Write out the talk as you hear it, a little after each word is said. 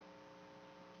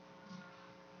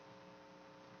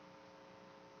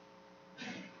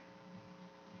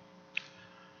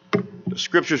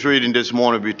Scriptures reading this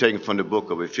morning will be taken from the book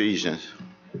of Ephesians,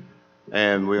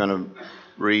 and we're going to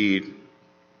read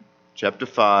chapter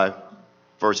 5,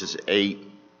 verses 8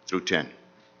 through 10.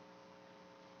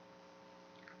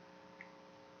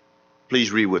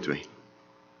 Please read with me.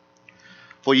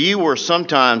 For ye were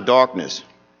sometime darkness,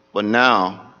 but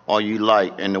now are ye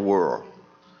light in the world.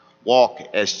 Walk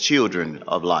as children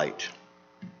of light.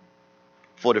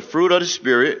 For the fruit of the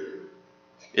Spirit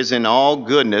is in all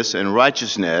goodness and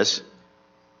righteousness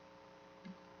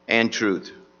and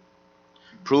truth,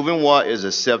 proving what is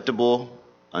acceptable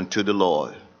unto the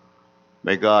Lord.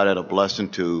 May God add a blessing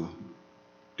to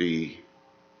the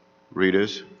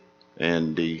readers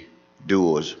and the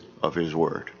doers of his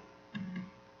word.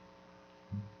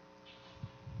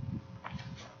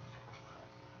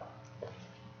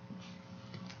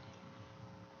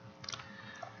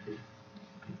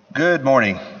 Good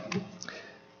morning.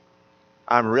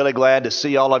 I'm really glad to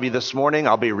see all of you this morning.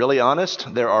 I'll be really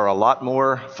honest, there are a lot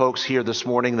more folks here this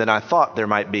morning than I thought there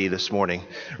might be this morning.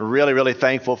 Really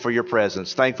thankful for your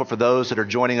presence. Thankful for those that are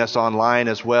joining us online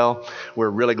as well. We're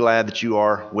really glad that you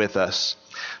are with us.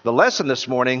 The lesson this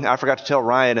morning, I forgot to tell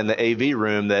Ryan in the AV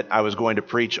room that I was going to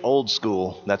preach old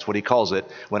school. That's what he calls it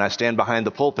when I stand behind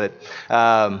the pulpit.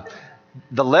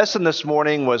 The lesson this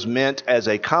morning was meant as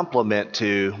a compliment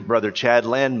to Brother Chad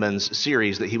Landman's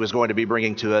series that he was going to be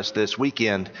bringing to us this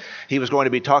weekend. He was going to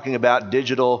be talking about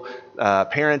digital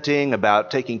parenting,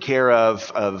 about taking care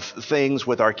of things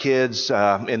with our kids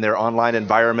in their online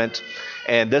environment.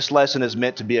 And this lesson is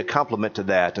meant to be a complement to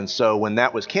that. And so when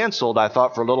that was canceled, I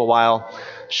thought for a little while,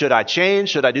 should I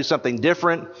change? Should I do something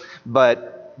different?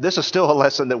 But this is still a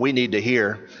lesson that we need to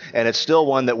hear, and it's still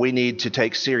one that we need to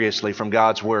take seriously from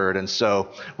God's Word. And so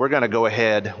we're going to go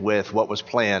ahead with what was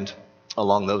planned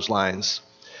along those lines.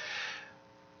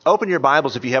 Open your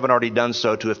Bibles, if you haven't already done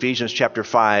so, to Ephesians chapter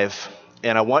 5,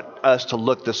 and I want us to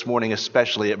look this morning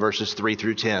especially at verses 3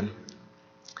 through 10.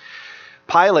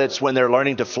 Pilots, when they're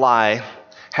learning to fly,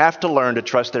 have to learn to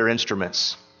trust their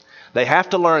instruments. They have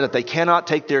to learn that they cannot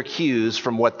take their cues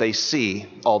from what they see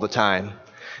all the time.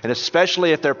 And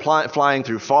especially if they're flying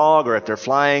through fog or if they're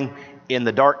flying in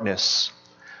the darkness,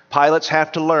 pilots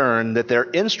have to learn that their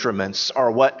instruments are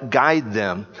what guide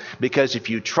them. Because if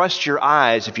you trust your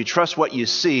eyes, if you trust what you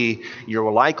see,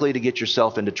 you're likely to get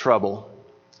yourself into trouble.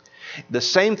 The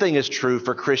same thing is true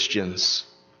for Christians.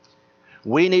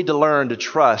 We need to learn to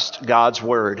trust God's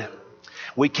Word.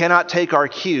 We cannot take our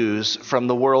cues from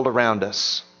the world around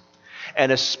us.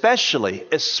 And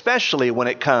especially when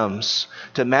it comes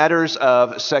to matters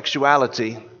of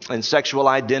sexuality and sexual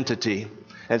identity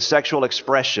and sexual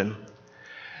expression,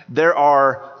 there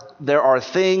are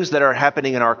things that are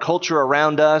happening in our culture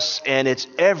around us, and it's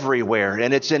everywhere,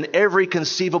 and it's in every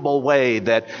conceivable way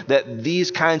that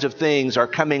these kinds of things are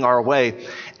coming our way,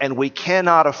 and we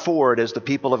cannot afford as the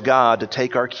people of God to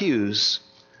take our cues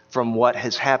from what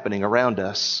is happening around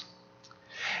us.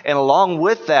 And along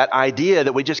with that idea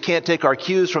that we just can't take our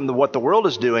cues from what the world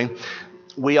is doing,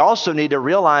 we also need to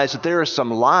realize that there are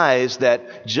some lies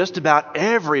that just about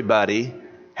everybody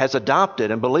has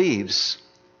adopted and believes.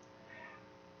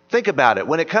 Think about it.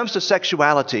 When it comes to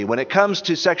sexuality, when it comes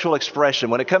to sexual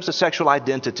expression, when it comes to sexual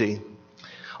identity,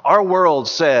 our world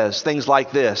says things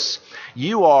like this: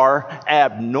 you are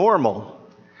abnormal,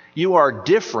 you are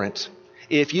different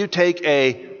if you take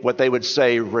what they would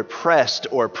say, repressed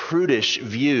or prudish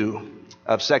view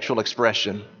of sexual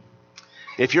expression.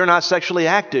 If you're not sexually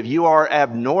active, you are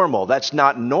abnormal. That's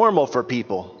not normal for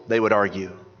people, they would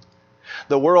argue.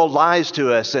 The world lies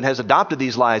to us and has adopted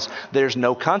these lies. There's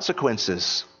no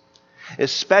consequences,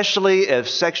 especially if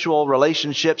sexual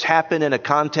relationships happen in a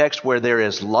context where there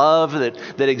is love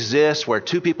that exists, where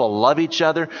two people love each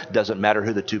other. Doesn't matter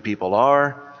who the two people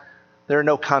are. There are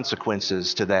no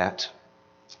consequences to that.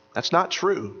 That's not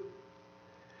true.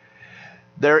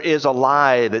 There is a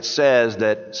lie that says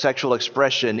that sexual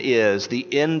expression is the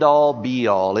end-all,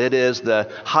 be-all. It is the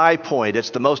high point. It's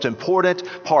the most important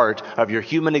part of your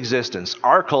human existence.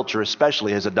 Our culture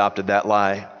especially has adopted that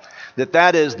lie.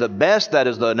 That is the best, that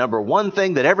is the number one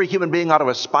thing that every human being ought to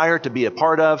aspire to be a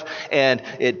part of, and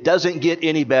it doesn't get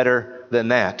any better than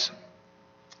that.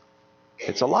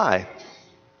 It's a lie.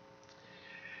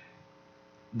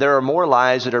 There are more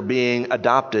lies that are being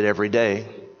adopted every day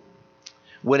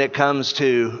when it comes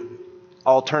to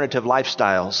alternative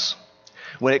lifestyles,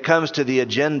 when it comes to the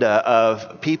agenda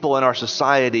of people in our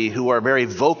society who are very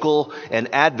vocal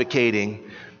and advocating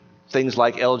things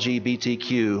like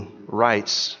LGBTQ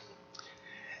rights.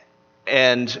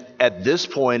 And at this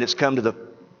point, it's come to the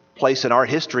place in our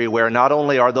history where not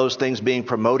only are those things being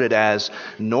promoted as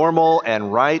normal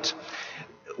and right,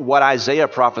 what Isaiah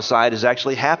prophesied has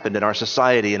actually happened in our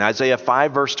society. In Isaiah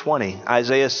 5, verse 20,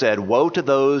 Isaiah said, "Woe to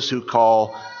those who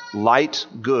call light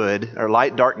good, or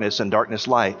light darkness and darkness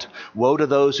light. Woe to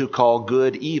those who call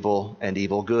good evil and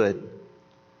evil good."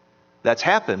 That's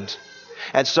happened.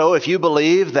 And so if you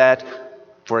believe that,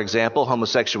 for example,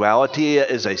 homosexuality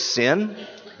is a sin,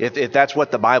 if that's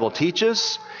what the Bible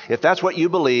teaches, if that's what you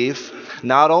believe,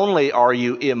 not only are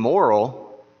you immoral,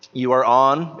 you are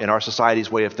on, in our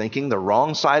society's way of thinking, the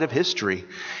wrong side of history.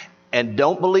 And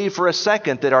don't believe for a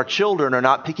second that our children are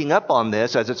not picking up on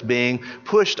this as it's being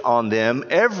pushed on them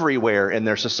everywhere in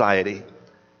their society.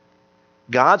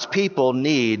 God's people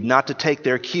need not to take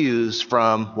their cues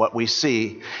from what we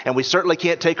see. And we certainly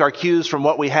can't take our cues from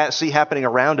what we see happening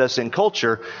around us in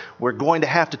culture. We're going to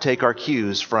have to take our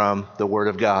cues from the Word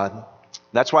of God.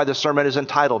 That's why the sermon is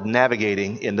entitled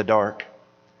Navigating in the Dark.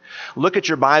 Look at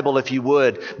your Bible, if you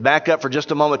would, back up for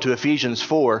just a moment to Ephesians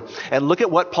 4, and look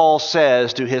at what Paul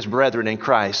says to his brethren in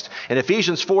Christ. In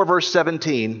Ephesians 4, verse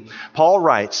 17, Paul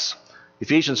writes,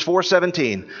 Ephesians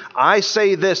 4:17, "I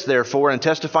say this, therefore, and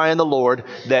testify in the Lord,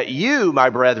 that you,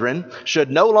 my brethren, should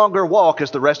no longer walk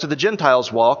as the rest of the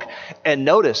Gentiles walk." And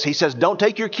notice, he says, don't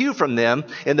take your cue from them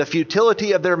in the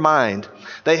futility of their mind.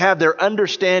 They have their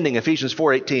understanding, Ephesians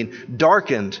 4:18,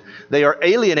 darkened. They are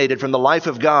alienated from the life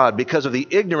of God because of the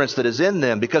ignorance that is in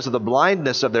them, because of the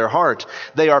blindness of their heart.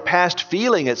 They are past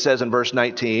feeling, it says in verse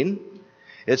 19.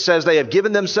 It says they have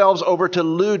given themselves over to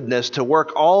lewdness, to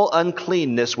work all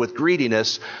uncleanness with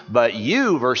greediness. But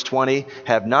you, verse 20,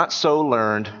 have not so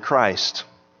learned Christ.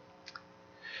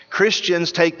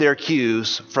 Christians take their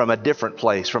cues from a different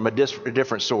place, from a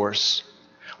different source.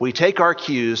 We take our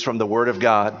cues from the Word of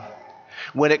God.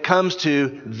 When it comes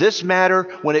to this matter,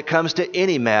 when it comes to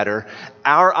any matter,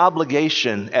 our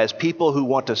obligation as people who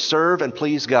want to serve and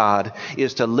please God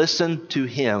is to listen to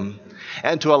Him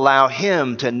and to allow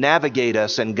Him to navigate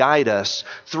us and guide us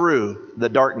through the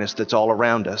darkness that's all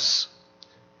around us.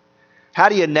 How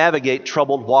do you navigate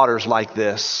troubled waters like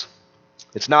this?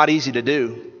 It's not easy to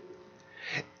do.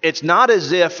 It's not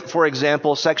as if, for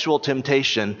example, sexual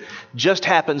temptation just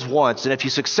happens once, and if you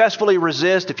successfully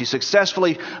resist, if you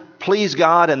successfully please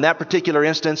God in that particular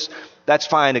instance, that's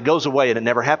fine. It goes away and it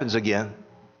never happens again.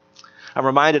 I'm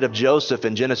reminded of Joseph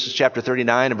in Genesis chapter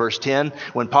 39 and verse 10,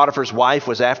 when Potiphar's wife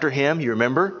was after him. You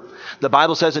remember? The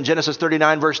Bible says in Genesis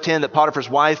 39 verse 10 that Potiphar's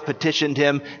wife petitioned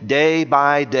him day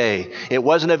by day. It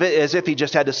wasn't as if he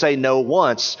just had to say no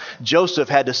once. Joseph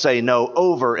had to say no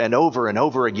over and over and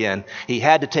over again. He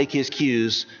had to take his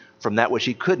cues from that which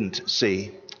he couldn't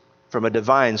see, from a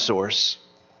divine source.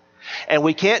 And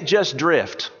we can't just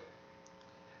drift.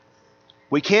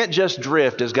 We can't just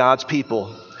drift as God's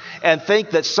people and think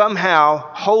that somehow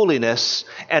holiness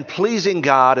and pleasing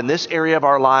God in this area of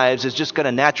our lives is just going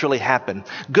to naturally happen.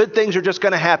 Good things are just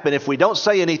going to happen. If we don't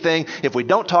say anything, if we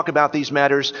don't talk about these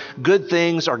matters, good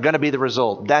things are going to be the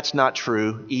result. That's not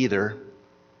true either.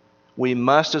 We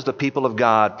must, as the people of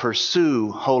God,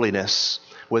 pursue holiness,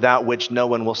 without which no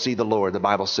one will see the Lord, the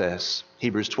Bible says.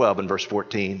 Hebrews 12 and verse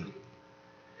 14.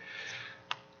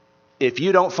 If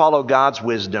you don't follow God's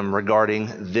wisdom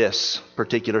regarding this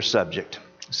particular subject,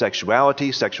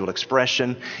 sexuality, sexual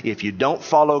expression, if you don't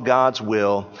follow God's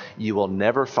will, you will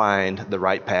never find the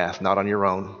right path, not on your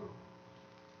own.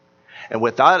 And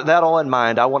with that all in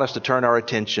mind, I want us to turn our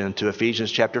attention to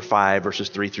Ephesians chapter 5, verses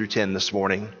 3 through 10 this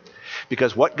morning.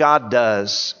 Because what God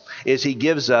does is He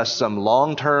gives us some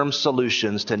long-term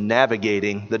solutions to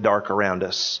navigating the dark around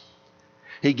us.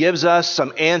 He gives us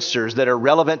some answers that are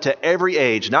relevant to every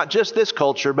age, not just this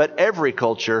culture, but every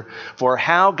culture, for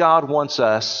how God wants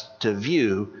us to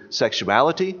view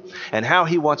sexuality and how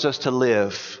He wants us to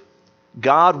live.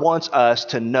 God wants us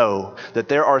to know that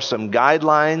there are some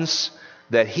guidelines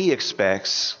that He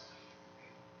expects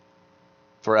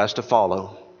for us to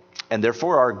follow, and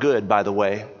therefore are good, by the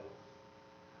way.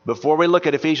 Before we look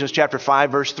at Ephesians chapter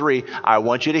 5, verse 3, I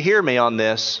want you to hear me on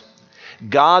this.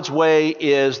 God's way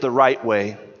is the right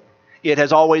way. It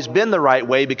has always been the right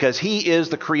way because He is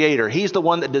the Creator. He's the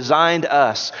one that designed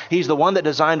us. He's the one that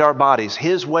designed our bodies.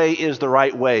 His way is the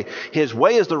right way. His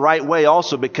way is the right way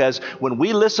also because when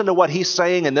we listen to what He's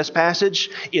saying in this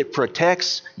passage, it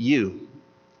protects you.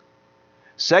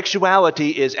 Sexuality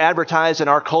is advertised in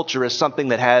our culture as something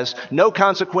that has no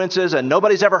consequences and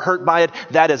nobody's ever hurt by it.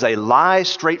 That is a lie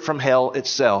straight from hell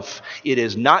itself. It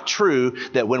is not true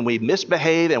that when we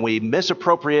misbehave and we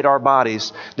misappropriate our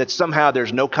bodies, that somehow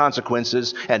there's no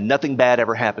consequences and nothing bad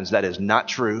ever happens. That is not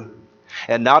true.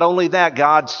 And not only that,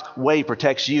 God's way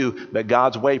protects you, but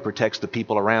God's way protects the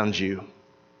people around you.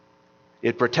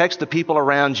 It protects the people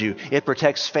around you. It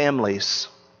protects families.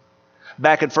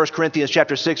 Back in 1 Corinthians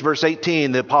chapter 6, verse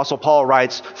 18, the Apostle Paul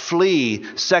writes, "Flee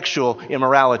sexual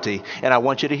immorality." And I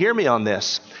want you to hear me on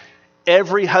this.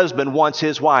 Every husband wants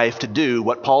his wife to do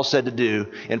what Paul said to do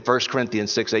in 1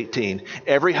 Corinthians 6:18.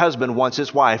 Every husband wants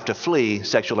his wife to flee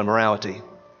sexual immorality.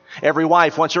 Every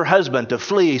wife wants her husband to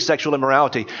flee sexual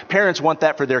immorality. Parents want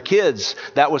that for their kids.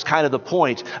 That was kind of the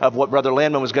point of what Brother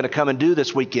Landman was going to come and do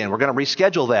this weekend. We're going to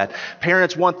reschedule that.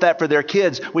 Parents want that for their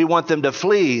kids. We want them to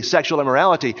flee sexual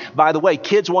immorality. By the way,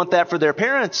 kids want that for their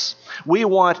parents. We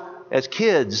want, as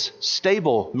kids,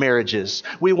 stable marriages.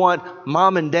 We want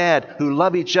mom and dad who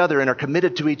love each other and are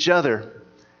committed to each other.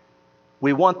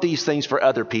 We want these things for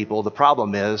other people. The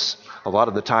problem is, a lot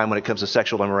of the time when it comes to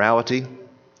sexual immorality,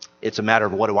 it's a matter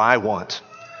of what do I want,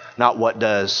 not what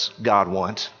does God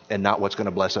want, and not what's going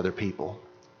to bless other people.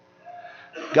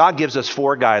 God gives us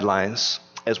 4 guidelines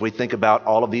as we think about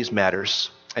all of these matters,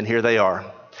 and here they are.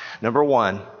 Number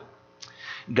 1,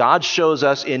 God shows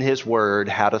us in His Word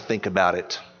how to think about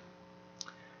it.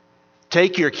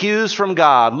 Take your cues from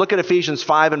God. Look at Ephesians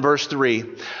 5 and verse 3.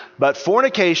 But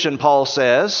fornication, Paul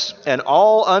says, and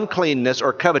all uncleanness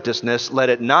or covetousness, let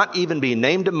it not even be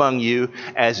named among you,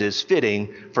 as is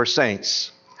fitting for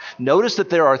saints. Notice that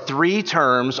there are 3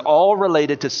 terms all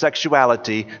related to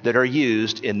sexuality that are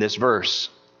used in this verse.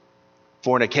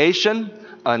 Fornication,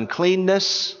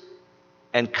 uncleanness,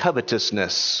 and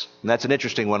covetousness. And that's an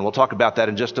interesting one. We'll talk about that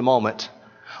in just a moment.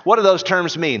 What do those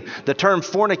terms mean? The term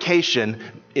fornication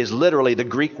is literally the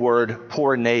Greek word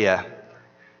porneia.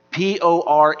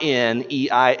 Porneia.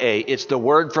 It's the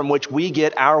word from which we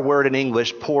get our word in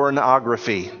English,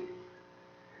 pornography.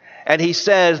 And he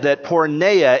says that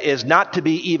porneia is not to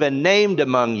be even named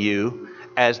among you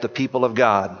as the people of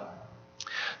God.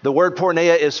 The word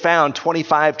porneia is found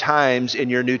 25 times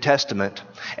in your New Testament.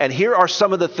 And here are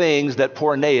some of the things that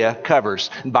porneia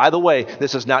covers. And by the way,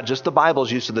 this is not just the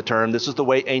Bible's use of the term. This is the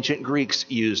way ancient Greeks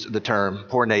used the term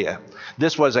porneia.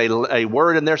 This was a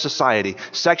word in their society,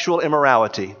 sexual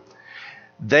immorality.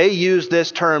 They used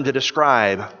this term to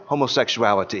describe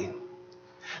homosexuality.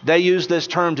 They used this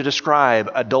term to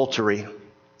describe adultery.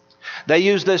 They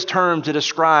used this term to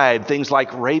describe things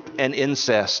like rape and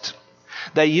incest.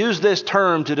 They used this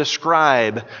term to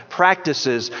describe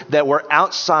practices that were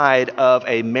outside of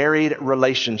a married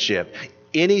relationship.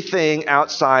 Anything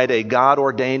outside a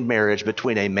God-ordained marriage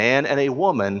between a man and a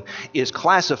woman is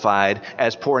classified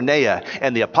as porneia.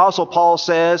 And the Apostle Paul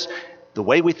says, the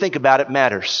way we think about it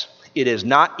matters. It is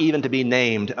not even to be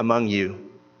named among you.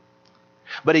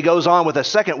 But he goes on with a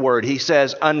second word. He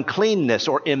says uncleanness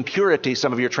or impurity,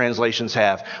 some of your translations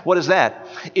have. What is that?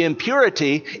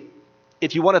 Impurity,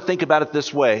 if you want to think about it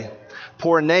this way,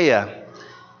 porneia,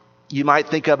 you might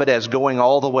think of it as going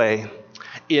all the way.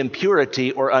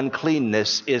 Impurity or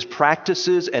uncleanness is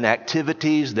practices and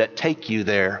activities that take you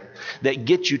there, that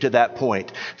get you to that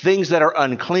point. Things that are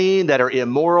unclean, that are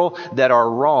immoral, that are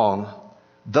wrong,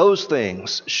 those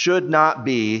things should not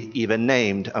be even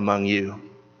named among you.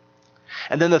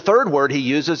 And then the third word he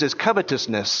uses is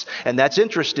covetousness, and that's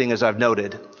interesting, as I've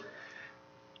noted.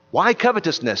 Why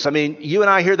covetousness? I mean, you and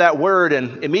I hear that word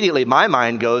and immediately my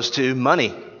mind goes to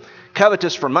money.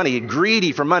 Covetous for money,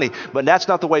 greedy for money. But that's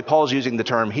not the way Paul's using the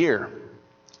term here.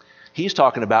 He's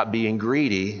talking about being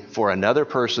greedy for another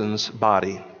person's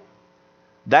body.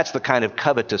 That's the kind of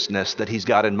covetousness that he's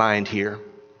got in mind here.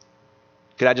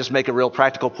 Can I just make a real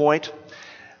practical point?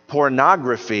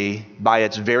 Pornography, by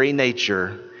its very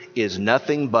nature, is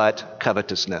nothing but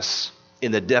covetousness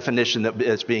in the definition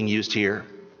that's being used here.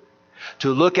 To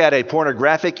look at a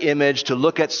pornographic image, to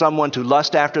look at someone, to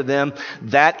lust after them,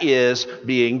 that is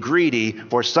being greedy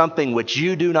for something which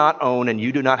you do not own and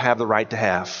you do not have the right to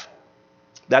have.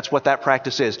 That's what that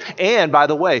practice is. And by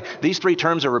the way, these 3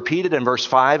 terms are repeated in verse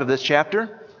 5 of this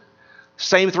chapter.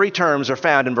 Same 3 terms are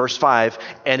found in verse 5.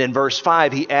 And in verse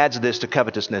 5, he adds this to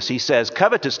covetousness. He says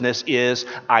covetousness is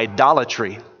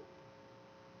idolatry.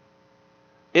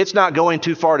 It's not going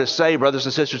too far to say, brothers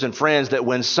and sisters and friends, that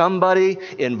when somebody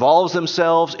involves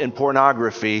themselves in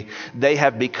pornography, they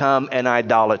have become an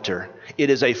idolater. It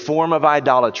is a form of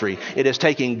idolatry. It is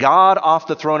taking God off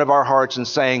the throne of our hearts and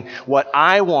saying, what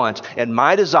I want and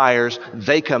my desires,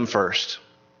 they come first.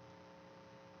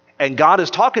 And God is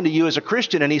talking to you as a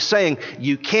Christian, and He's saying,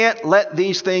 you can't let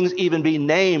these things even be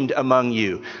named among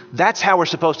you. That's how we're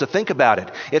supposed to think about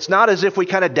it. It's not as if we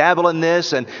kind of dabble in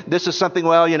this, and this is something,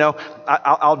 well, you know,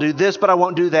 I'll do this, but I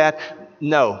won't do that.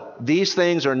 No, these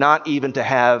things are not even to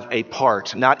have a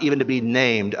part, not even to be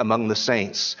named among the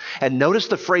saints. And notice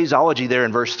the phraseology there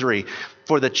in verse 3.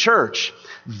 For the church,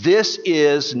 this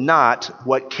is not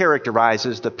what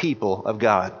characterizes the people of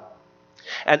God.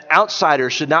 An outsider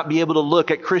should not be able to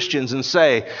look at Christians and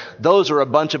say, those are a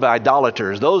bunch of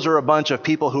idolaters. Those are a bunch of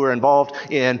people who are involved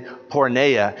in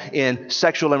porneia, in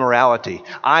sexual immorality.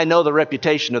 I know the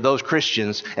reputation of those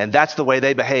Christians, and that's the way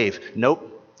they behave. Nope.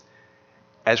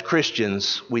 As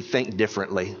Christians, we think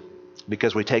differently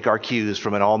because we take our cues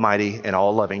from an almighty and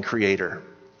all-loving Creator.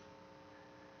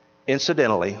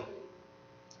 Incidentally,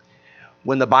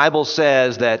 when the Bible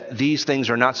says that these things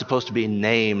are not supposed to be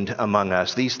named among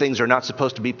us, these things are not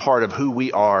supposed to be part of who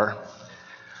we are,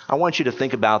 I want you to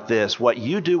think about this. What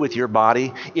you do with your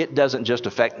body, it doesn't just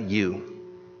affect you.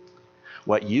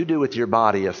 What you do with your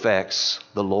body affects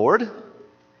the Lord.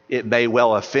 It may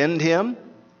well offend Him.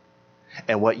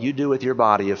 And what you do with your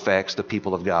body affects the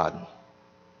people of God.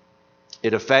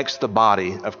 It affects the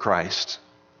body of Christ.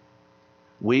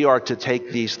 We are to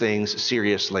take these things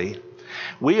seriously.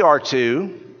 We are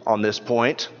to, on this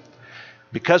point,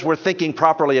 because we're thinking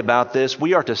properly about this,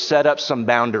 we are to set up some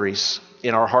boundaries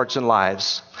in our hearts and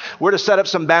lives. We're to set up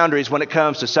some boundaries when it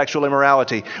comes to sexual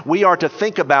immorality. We are to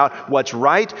think about what's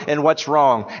right and what's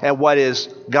wrong, and what is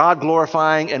God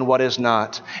glorifying and what is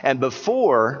not. And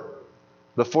before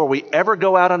we ever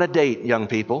go out on a date, young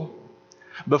people,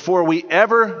 before we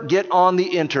ever get on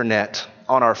the internet,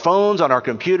 on our phones, on our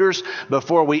computers,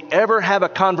 before we ever have a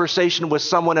conversation with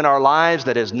someone in our lives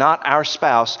that is not our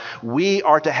spouse, we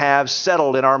are to have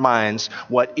settled in our minds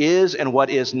what is and what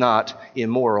is not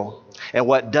immoral, and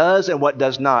what does and what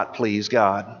does not please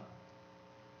God.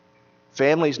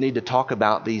 Families need to talk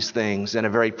about these things in a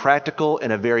very practical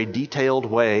and a very detailed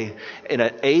way, in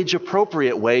an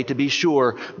age-appropriate way to be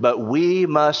sure, but we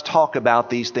must talk about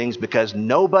these things because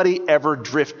nobody ever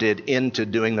drifted into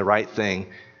doing the right thing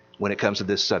when it comes to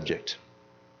this subject.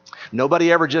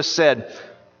 Nobody ever just said,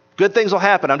 good things will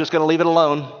happen, I'm just going to leave it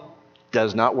alone.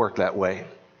 Does not work that way.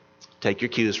 Take your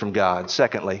cues from God.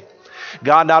 Secondly,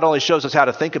 God not only shows us how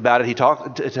to think about it, He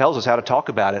tells us how to talk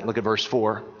about it. Look at verse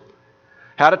 4.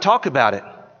 How to talk about it.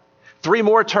 3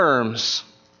 more terms.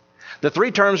 The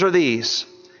 3 terms are these.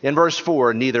 In verse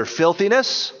 4, neither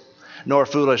filthiness, nor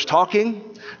foolish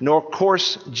talking, nor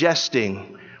coarse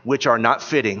jesting, which are not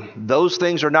fitting. Those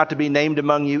things are not to be named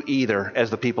among you either as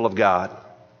the people of God.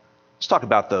 Let's talk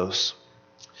about those.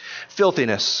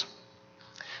 Filthiness.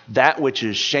 That which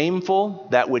is shameful,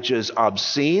 that which is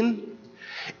obscene.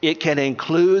 It can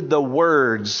include the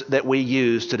words that we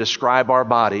use to describe our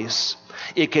bodies.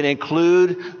 It can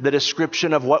include the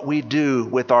description of what we do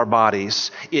with our bodies.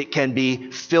 It can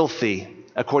be filthy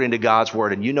according to God's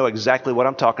Word. And you know exactly what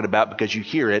I'm talking about because you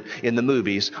hear it in the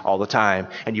movies all the time.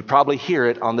 And you probably hear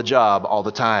it on the job all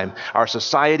the time. Our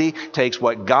society takes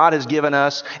what God has given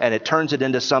us and it turns it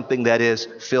into something that is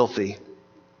filthy.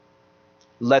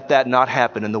 Let that not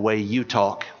happen in the way you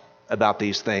talk about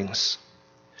these things.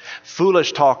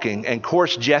 Foolish talking and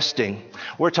coarse jesting.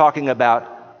 We're talking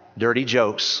about dirty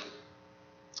jokes,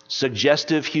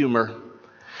 suggestive humor,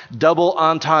 double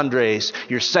entendres.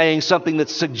 You're saying something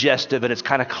that's suggestive and it's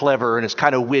kind of clever and it's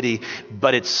kind of witty,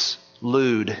 but it's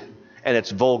lewd and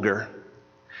it's vulgar.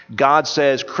 God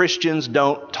says Christians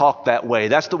don't talk that way.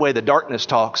 That's the way the darkness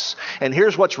talks. And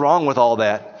here's what's wrong with all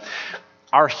that.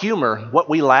 Our humor, what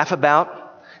we laugh about,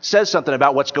 says something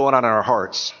about what's going on in our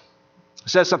hearts. It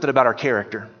says something about our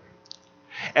character.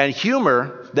 And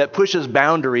humor that pushes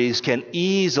boundaries can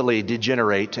easily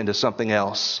degenerate into something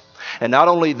else. And not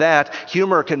only that,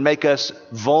 humor can make us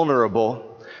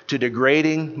vulnerable to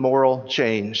degrading moral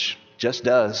change. Just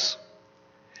does.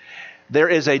 There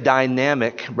is a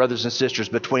dynamic, brothers and sisters,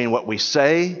 between what we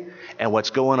say and what's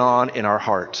going on in our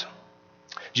heart.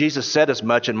 Jesus said as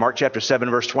much in Mark chapter 7,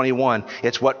 verse 21.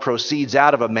 It's what proceeds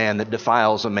out of a man that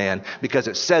defiles a man, because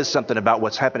it says something about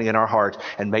what's happening in our heart.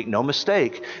 And make no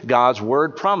mistake, God's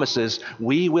Word promises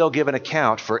we will give an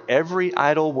account for every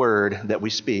idle word that we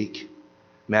speak.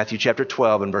 Matthew chapter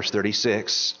 12 and verse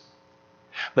 36.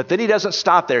 But then He doesn't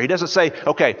stop there. He doesn't say,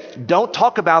 okay, don't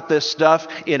talk about this stuff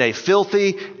in a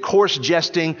filthy, coarse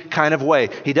jesting kind of way.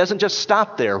 He doesn't just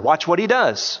stop there. Watch what He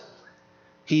does.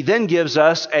 He then gives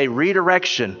us a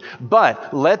redirection.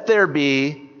 But let there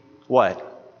be what?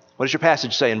 What does your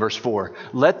passage say in verse 4?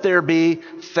 Let there be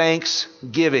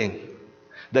thanksgiving.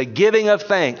 The giving of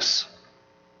thanks.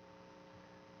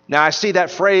 Now I see that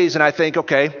phrase and I think,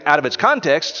 okay, out of its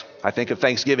context, I think of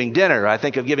Thanksgiving dinner. I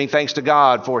think of giving thanks to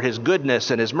God for His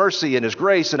goodness and His mercy and His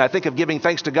grace. And I think of giving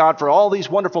thanks to God for all these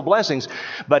wonderful blessings.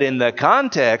 But in the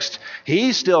context,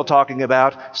 He's still talking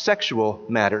about sexual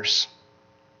matters.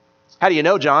 How do you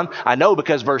know, John? I know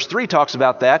because verse 3 talks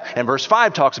about that and verse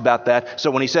 5 talks about that.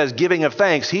 So when he says giving of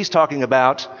thanks, he's talking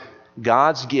about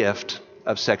God's gift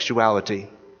of sexuality.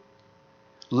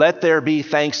 Let there be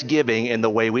thanksgiving in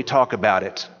the way we talk about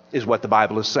it. is what the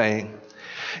Bible is saying.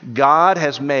 God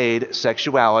has made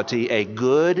sexuality a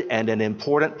good and an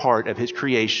important part of His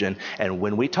creation, and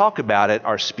when we talk about it,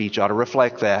 our speech ought to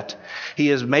reflect that. He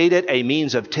has made it a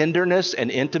means of tenderness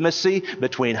and intimacy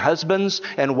between husbands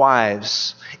and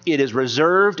wives. It is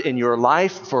reserved in your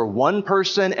life for one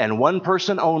person and one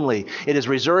person only. It is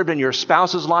reserved in your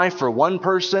spouse's life for one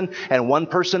person and one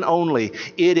person only.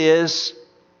 It is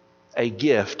a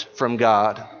gift from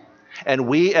God. And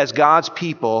we as God's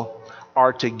people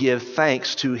are to give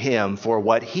thanks to Him for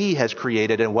what He has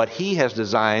created and what He has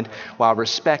designed while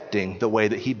respecting the way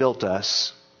that He built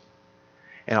us.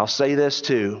 And I'll say this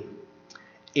too.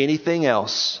 Anything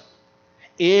else,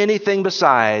 anything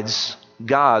besides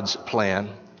God's plan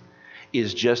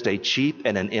is just a cheap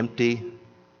and an empty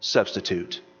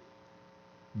substitute.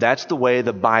 That's the way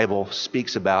the Bible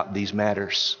speaks about these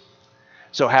matters.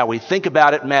 So how we think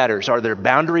about it matters. Are there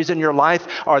boundaries in your life?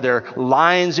 Are there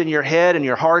lines in your head and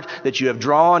your heart that you have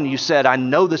drawn? You said, I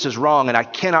know this is wrong and I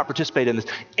cannot participate in this.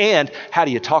 And how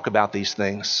do you talk about these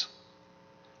things?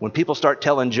 When people start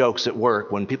telling jokes at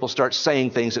work, when people start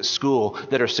saying things at school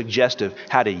that are suggestive,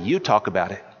 how do you talk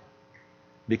about it?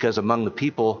 Because among the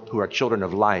people who are children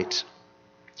of light,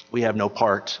 we have no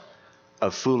part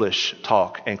of foolish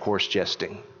talk and coarse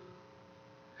jesting.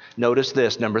 Notice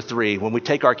this, number 3. When we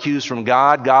take our cues from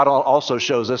God, God also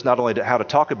shows us not only how to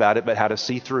talk about it, but how to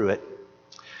see through it.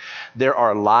 There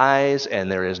are lies and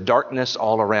there is darkness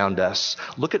all around us.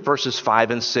 Look at verses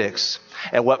 5 and 6.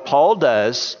 And what Paul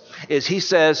does is he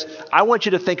says, I want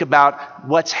you to think about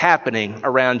what's happening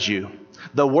around you.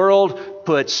 The world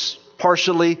puts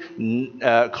partially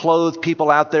clothed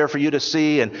people out there for you to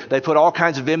see, and they put all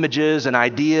kinds of images and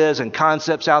ideas and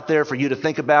concepts out there for you to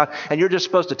think about, and you're just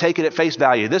supposed to take it at face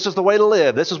value. This is the way to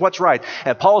live. This is what's right.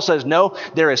 And Paul says, no,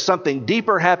 there is something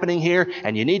deeper happening here,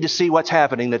 and you need to see what's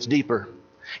happening that's deeper.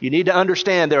 You need to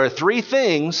understand there are 3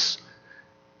 things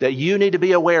that you need to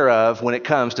be aware of when it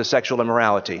comes to sexual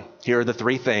immorality. Here are the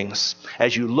 3 things.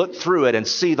 As you look through it and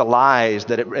see the lies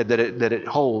that it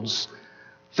holds,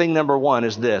 thing number 1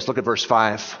 is this. Look at verse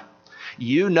 5.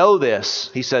 You know this,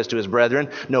 he says to his brethren,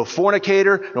 no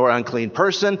fornicator, nor unclean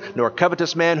person, nor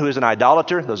covetous man who is an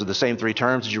idolater, those are the same 3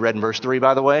 terms as you read in verse 3,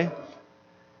 by the way,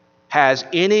 has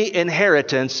any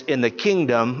inheritance in the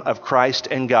kingdom of Christ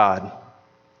and God.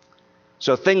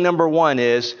 So thing number 1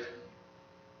 is,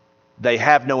 they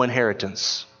have no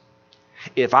inheritance.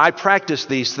 If I practice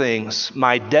these things,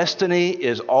 my destiny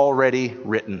is already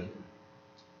written.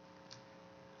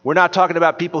 We're not talking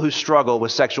about people who struggle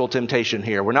with sexual temptation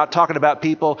here. We're not talking about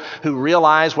people who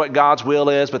realize what God's will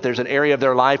is, but there's an area of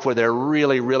their life where they're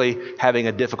really, really having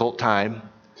a difficult time.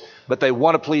 But they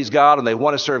want to please God and they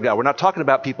want to serve God. We're not talking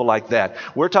about people like that.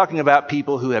 We're talking about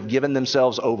people who have given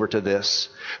themselves over to this.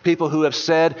 People who have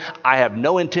said, I have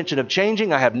no intention of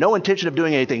changing. I have no intention of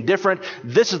doing anything different.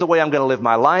 This is the way I'm going to live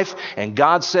my life. And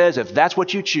God says, if that's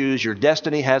what you choose, your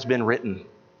destiny has been written.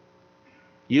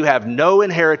 You have no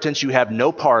inheritance. You have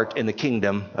no part in the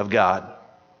kingdom of God.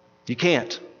 You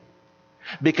can't.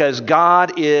 Because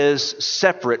God is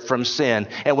separate from sin.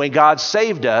 And when God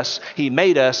saved us, He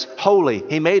made us holy.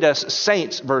 He made us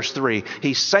saints, verse 3.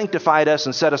 He sanctified us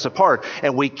and set us apart.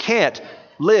 And we can't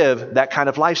live that kind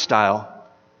of lifestyle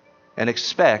and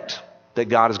expect that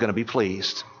God is going to be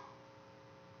pleased.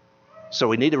 So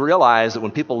we need to realize that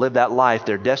when people live that life,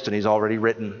 their destiny is already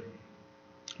written.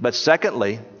 But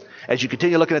secondly, as you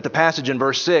continue looking at the passage in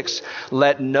verse 6,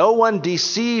 let no one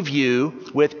deceive you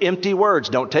with empty words.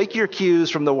 Don't take your cues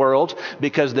from the world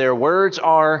because their words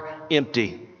are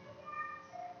empty.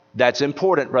 That's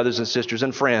important, brothers and sisters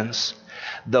and friends.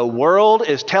 The world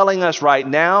is telling us right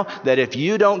now that if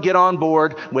you don't get on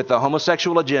board with the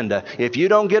homosexual agenda, if you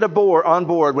don't get on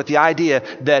board with the idea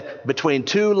that between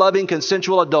 2 loving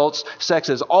consensual adults, sex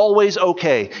is always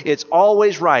okay, it's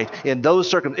always right in those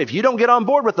circumstances. If you don't get on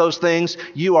board with those things,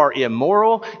 you are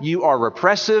immoral, you are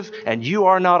repressive, and you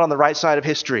are not on the right side of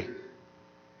history.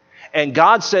 And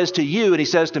God says to you, and He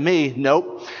says to me,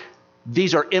 nope,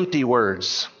 these are empty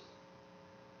words.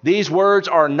 These words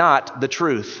are not the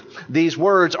truth. These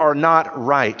words are not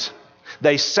right.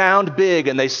 They sound big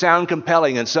and they sound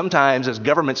compelling, and sometimes as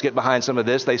governments get behind some of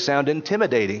this, they sound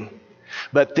intimidating.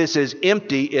 But this is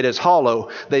empty, it is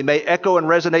hollow. They may echo and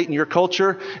resonate in your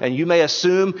culture, and you may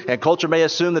assume, and culture may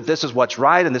assume that this is what's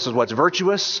right and this is what's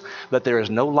virtuous, but there is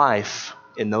no life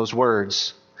in those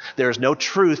words. There is no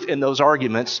truth in those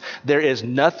arguments. There is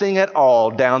nothing at all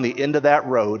down the end of that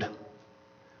road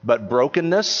but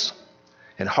brokenness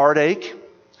and heartache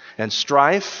and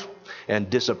strife and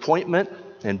disappointment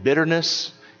and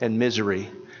bitterness and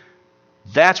misery.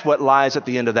 That's what lies at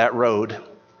the end of that road.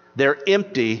 They're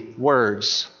empty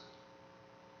words.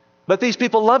 But these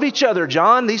people love each other,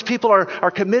 John. These people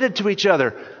are committed to each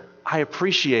other. I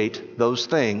appreciate those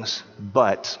things.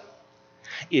 But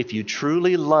if you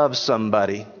truly love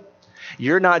somebody,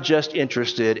 you're not just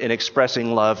interested in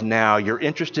expressing love now. You're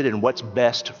interested in what's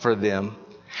best for them.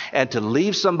 And to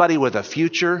leave somebody with a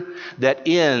future that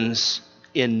ends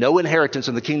in no inheritance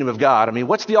in the kingdom of God. I mean,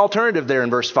 what's the alternative there in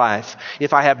verse 5?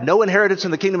 If I have no inheritance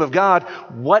in the kingdom of God,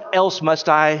 what else must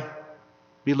I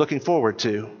be looking forward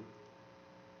to?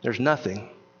 There's nothing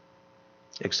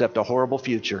except a horrible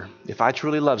future. If I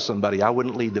truly love somebody, I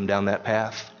wouldn't lead them down that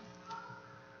path.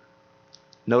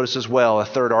 Notice as well a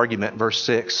third argument, verse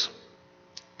 6.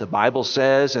 The Bible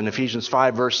says in Ephesians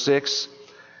 5, verse 6,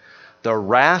 the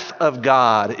wrath of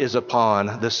God is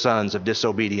upon the sons of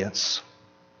disobedience.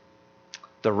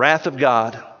 The wrath of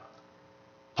God.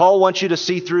 Paul wants you to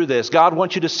see through this. God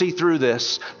wants you to see through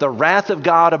this. The wrath of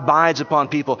God abides upon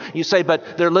people. You say,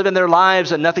 but they're living their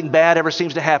lives and nothing bad ever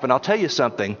seems to happen. I'll tell you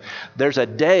something. There's a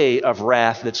day of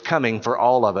wrath that's coming for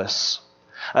all of us.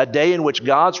 A day in which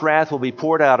God's wrath will be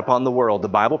poured out upon the world. The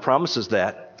Bible promises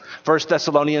that. 1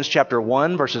 Thessalonians chapter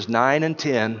 1, verses 9 and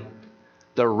 10.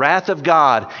 The wrath of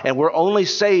God. And we're only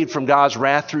saved from God's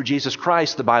wrath through Jesus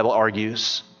Christ, the Bible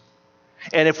argues.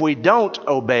 And if we don't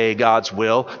obey God's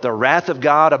will, the wrath of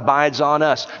God abides on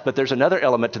us. But there's another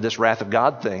element to this wrath of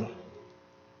God thing.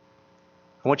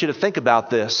 I want you to think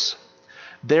about this.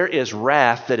 There is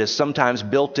wrath that is sometimes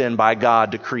built in by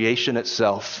God to creation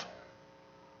itself.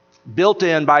 Built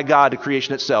in by God to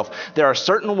creation itself. There are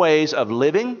certain ways of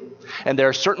living and there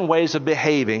are certain ways of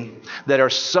behaving that are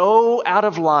so out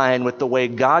of line with the way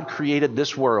God created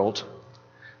this world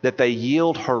that they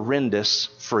yield horrendous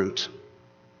fruit.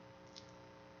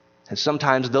 And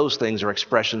sometimes those things are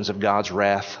expressions of God's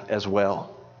wrath as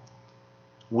well.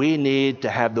 We need to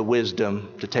have the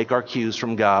wisdom to take our cues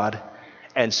from God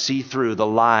and see through the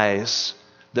lies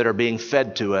that are being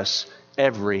fed to us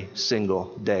every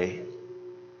single day.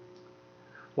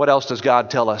 What else does God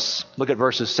tell us? Look at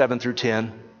verses 7 through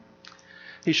 10.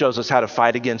 He shows us how to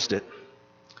fight against it.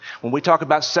 When we talk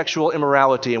about sexual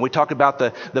immorality and we talk about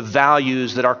the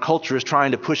values that our culture is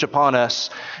trying to push upon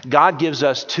us, God gives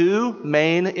us two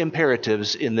main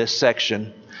imperatives in this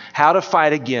section. How to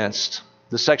fight against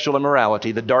the sexual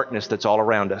immorality, the darkness that's all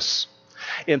around us.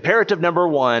 Imperative number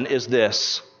 1 is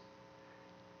this: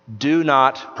 do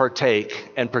not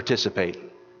partake and participate.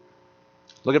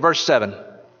 Look at verse 7.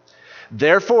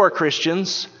 Therefore,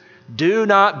 Christians, do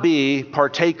not be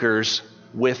partakers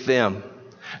with them.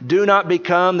 Do not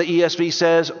become, the ESV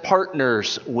says,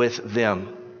 partners with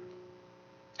them.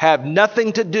 Have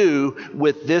nothing to do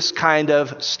with this kind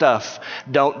of stuff.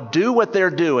 Don't do what they're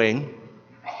doing.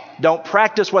 Don't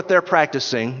practice what they're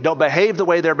practicing. Don't behave the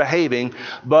way they're behaving.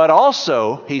 But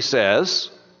also, he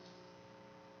says,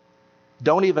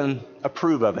 don't even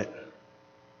approve of it.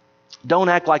 Don't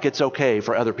act like it's okay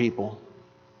for other people.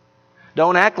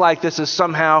 Don't act like this is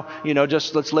somehow,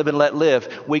 just let's live and let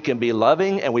live. We can be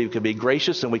loving and we can be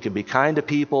gracious and we can be kind to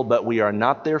people, but we are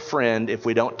not their friend if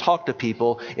we don't talk to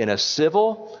people in a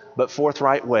civil but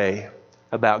forthright way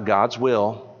about God's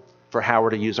will for how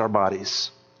we're to use our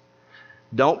bodies.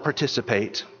 Don't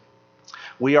participate.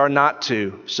 We are not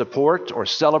to support or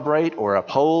celebrate or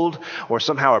uphold or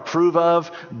somehow approve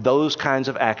of those kinds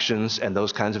of actions and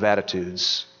those kinds of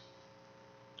attitudes.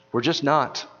 We're just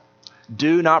not.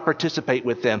 Do not participate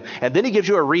with them. And then he gives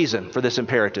you a reason for this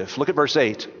imperative. Look at verse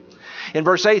 8. In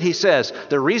verse 8 he says,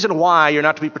 the reason why you're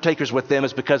not to be partakers with them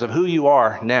is because of who you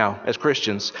are now as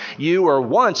Christians. You were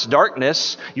once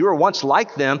darkness, you were once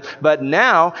like them, but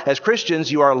now as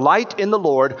Christians you are light in the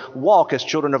Lord. Walk as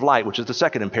children of light, which is the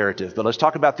second imperative. But let's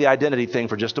talk about the identity thing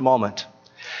for just a moment.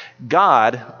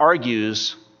 God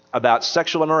argues about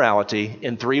sexual immorality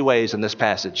in 3 ways in this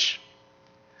passage.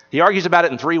 He argues about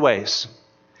it in 3 ways.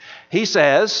 He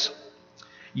says,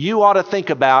 you ought to think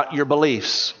about your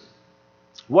beliefs.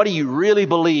 What do you really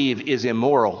believe is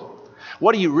immoral?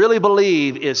 What do you really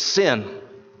believe is sin?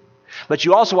 But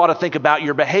you also ought to think about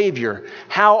your behavior.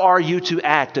 How are you to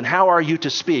act and how are you to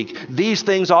speak? These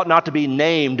things ought not to be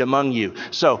named among you.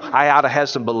 So I ought to have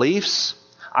some beliefs.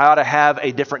 I ought to have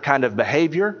a different kind of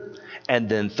behavior. And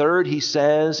then third, he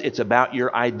says, it's about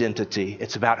your identity.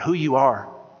 It's about who you are.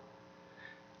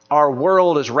 Our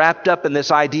world is wrapped up in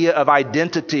this idea of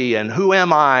identity and who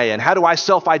am I and how do I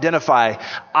self-identify?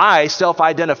 I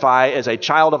self-identify as a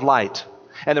child of light.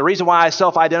 And the reason why I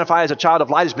self-identify as a child of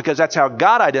light is because that's how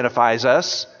God identifies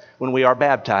us when we are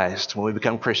baptized, when we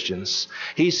become Christians.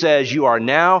 He says, you are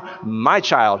now my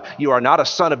child. You are not a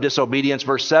son of disobedience,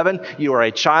 verse 7. You are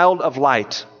a child of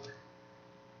light.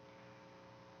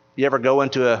 You ever go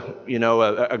into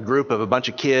a group of a bunch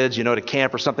of kids, at a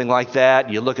camp or something like that?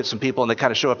 You look at some people and they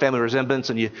kind of show a family resemblance,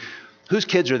 and whose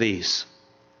kids are these?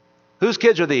 Whose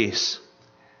kids are these?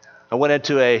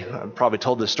 I've probably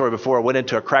told this story before. I went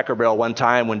into a Cracker Barrel one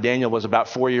time when Daniel was about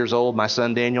 4 years old, my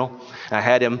son Daniel. I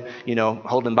had him,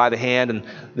 holding him by the hand, and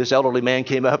this elderly man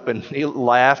came up and he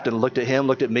laughed and looked at him,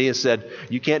 looked at me and said,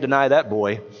 "You can't deny that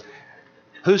boy.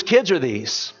 Whose kids are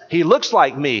these? He looks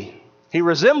like me. He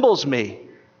resembles me."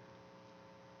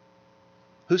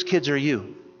 Whose kids are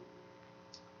you?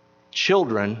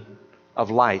 Children of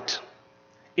light.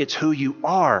 It's who you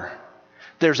are.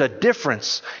 There's a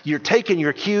difference. You're taking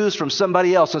your cues from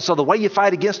somebody else. And so the way you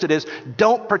fight against it is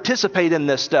don't participate in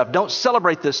this stuff. Don't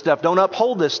celebrate this stuff. Don't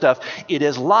uphold this stuff. It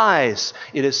is lies.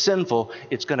 It is sinful.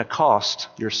 It's going to cost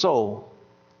your soul.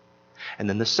 And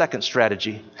then the second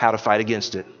strategy, how to fight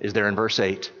against it, is there in verse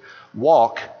 8.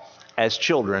 Walk as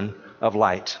children of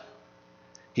light.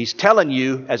 He's telling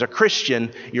you, as a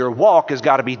Christian, your walk has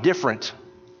got to be different.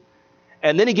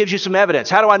 And then he gives you some evidence.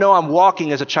 How do I know I'm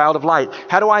walking as a child of light?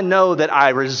 How do I know that I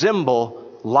resemble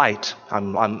light?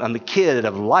 I'm the kid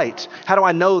of light. How do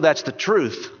I know that's the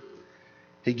truth?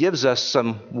 He gives us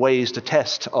some ways to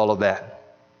test all of that.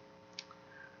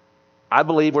 I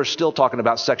believe we're still talking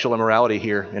about sexual immorality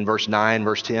here in verse 9,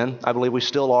 verse 10. I believe we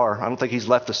still are. I don't think he's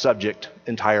left the subject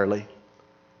entirely.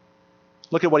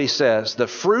 Look at what he says. The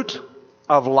fruit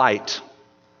of light.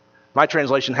 My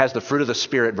translation has the fruit of the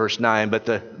Spirit, verse 9, but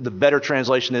the better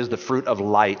translation is the fruit of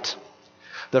light.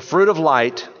 The fruit of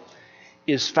light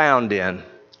is found in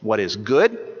what is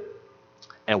good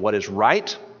and what is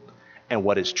right and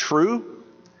what is true.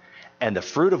 And the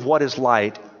fruit of what is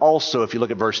light also, if you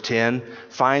look at verse 10,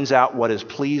 finds out what is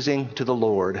pleasing to the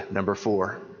Lord, number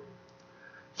 4.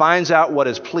 Finds out what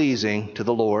is pleasing to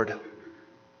the Lord.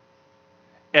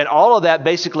 And all of that,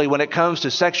 basically, when it comes to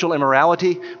sexual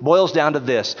immorality, boils down to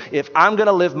this. If I'm going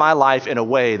to live my life in a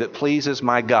way that pleases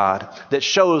my God, that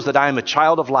shows that I am a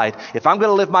child of light, if I'm going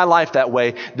to live my life that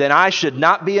way, then I should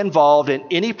not be involved in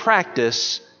any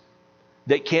practice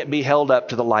that can't be held up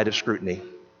to the light of scrutiny.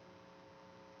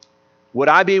 Would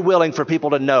I be willing for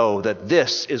people to know that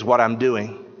this is what I'm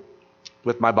doing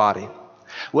with my body?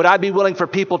 Would I be willing for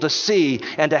people to see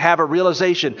and to have a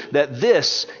realization that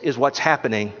this is what's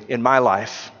happening in my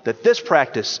life, that this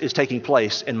practice is taking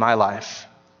place in my life?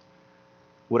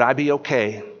 Would I be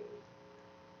okay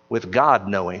with God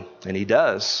knowing, and He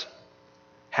does,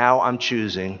 how I'm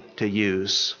choosing to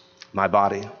use my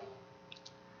body?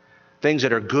 Things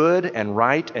that are good and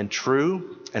right and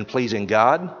true and pleasing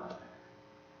God.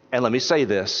 And let me say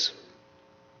this,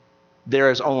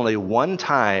 there is only one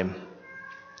time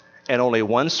and only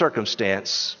one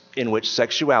circumstance in which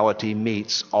sexuality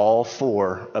meets all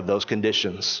 4 of those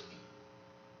conditions.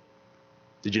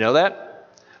 Did you know that?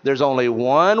 There's only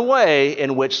one way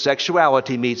in which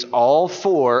sexuality meets all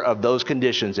 4 of those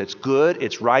conditions. It's good,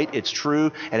 it's right, it's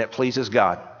true, and it pleases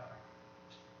God.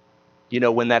 You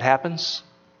know when that happens?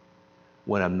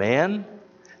 When a man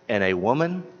and a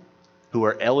woman who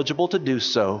are eligible to do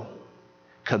so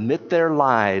commit their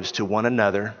lives to one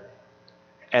another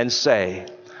and say,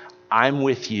 I'm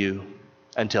with you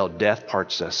until death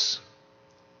parts us.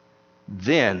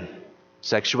 Then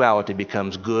sexuality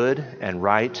becomes good and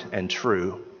right and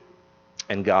true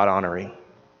and God honoring.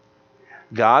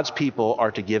 God's people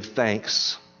are to give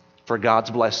thanks for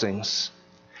God's blessings,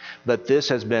 but this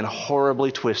has been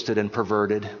horribly twisted and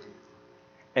perverted.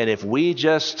 And if we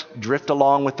just drift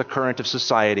along with the current of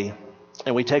society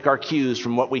and we take our cues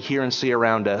from what we hear and see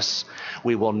around us,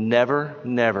 we will never,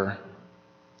 never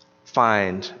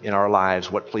find in our lives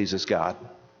what pleases God.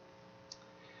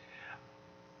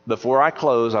 Before I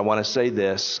close, I want to say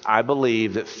this. I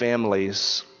believe that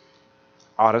families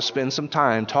ought to spend some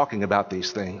time talking about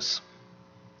these things.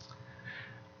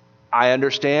 I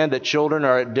understand that children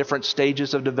are at different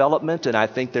stages of development, and I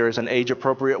think there is an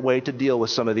age-appropriate way to deal with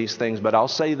some of these things. But I'll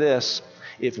say this,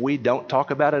 if we don't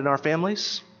talk about it in our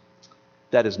families,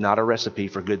 that is not a recipe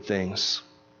for good things.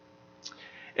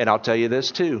 And I'll tell you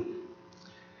this too.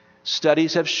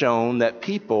 Studies have shown that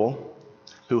people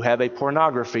who have a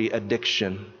pornography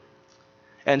addiction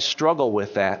and struggle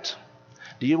with that,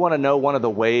 do you want to know one of the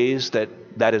ways that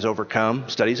is overcome?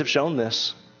 Studies have shown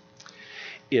this.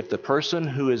 If the person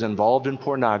who is involved in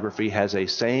pornography has a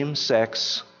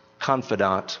same-sex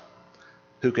confidant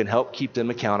who can help keep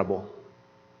them accountable.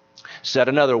 Said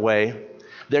another way,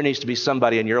 there needs to be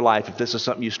somebody in your life, if this is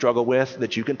something you struggle with,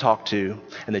 that you can talk to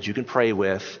and that you can pray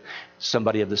with,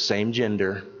 somebody of the same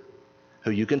gender who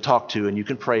you can talk to and you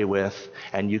can pray with,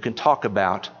 and you can talk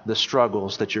about the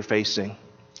struggles that you're facing.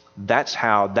 That's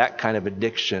how that kind of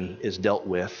addiction is dealt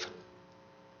with.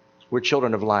 We're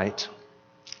children of light.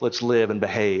 Let's live and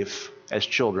behave as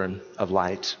children of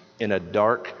light in a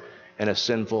dark and a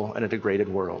sinful and a degraded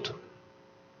world.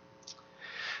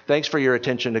 Thanks for your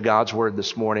attention to God's Word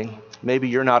this morning. Maybe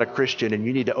you're not a Christian and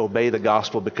you need to obey the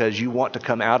gospel because you want to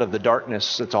come out of the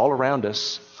darkness that's all around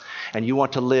us, and you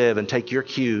want to live and take your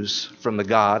cues from the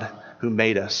God who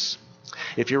made us.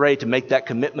 If you're ready to make that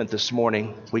commitment this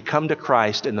morning, we come to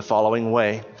Christ in the following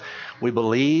way. We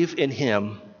believe in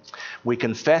Him. We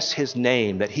confess His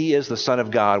name, that He is the Son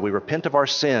of God. We repent of our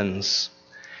sins,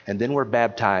 and then we're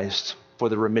baptized for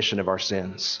the remission of our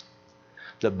sins.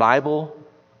 The Bible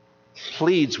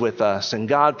pleads with us, and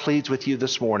God pleads with you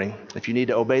this morning. If you need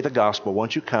to obey the gospel,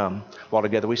 won't you come while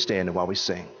together we stand and while we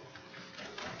sing?